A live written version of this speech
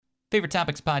Favorite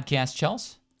Topics podcast,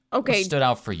 Chels? Okay. What stood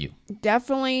out for you?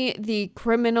 Definitely the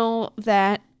criminal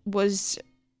that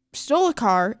stole a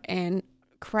car and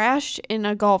crashed in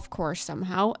a golf course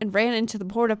somehow and ran into the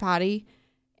porta potty.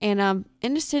 And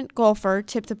innocent golfer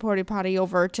tipped the porta potty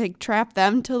over to trap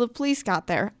them till the police got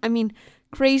there. I mean,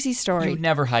 crazy story. You would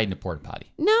never hide in a porta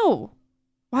potty. No.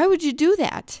 Why would you do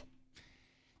that?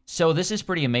 So this is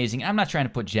pretty amazing. I'm not trying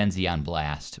to put Gen Z on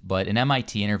blast, but an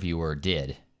MIT interviewer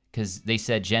did, because they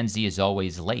said Gen Z is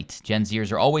always late. Gen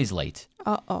Zers are always late.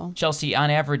 Uh-oh. Chelsea,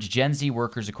 on average, Gen Z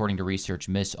workers, according to research,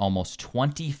 miss almost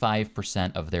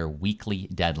 25% of their weekly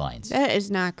deadlines. That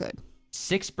is not good.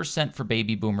 6% for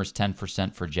baby boomers,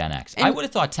 10% for Gen X. I would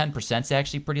have thought 10% is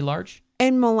actually pretty large.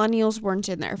 And millennials weren't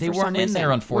in there for some reason. They weren't in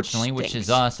there, unfortunately, which stinks. is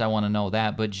us. I want to know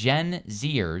that. But Gen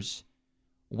Zers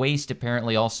waste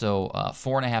apparently also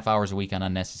 4.5 hours a week on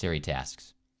unnecessary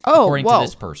tasks. Oh, according to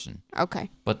this person. Okay.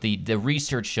 But the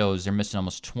research shows they're missing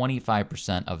almost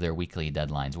 25% of their weekly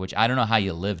deadlines, which I don't know how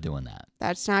you live doing that.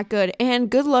 That's not good. And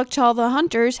good luck to all the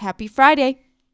hunters. Happy Friday.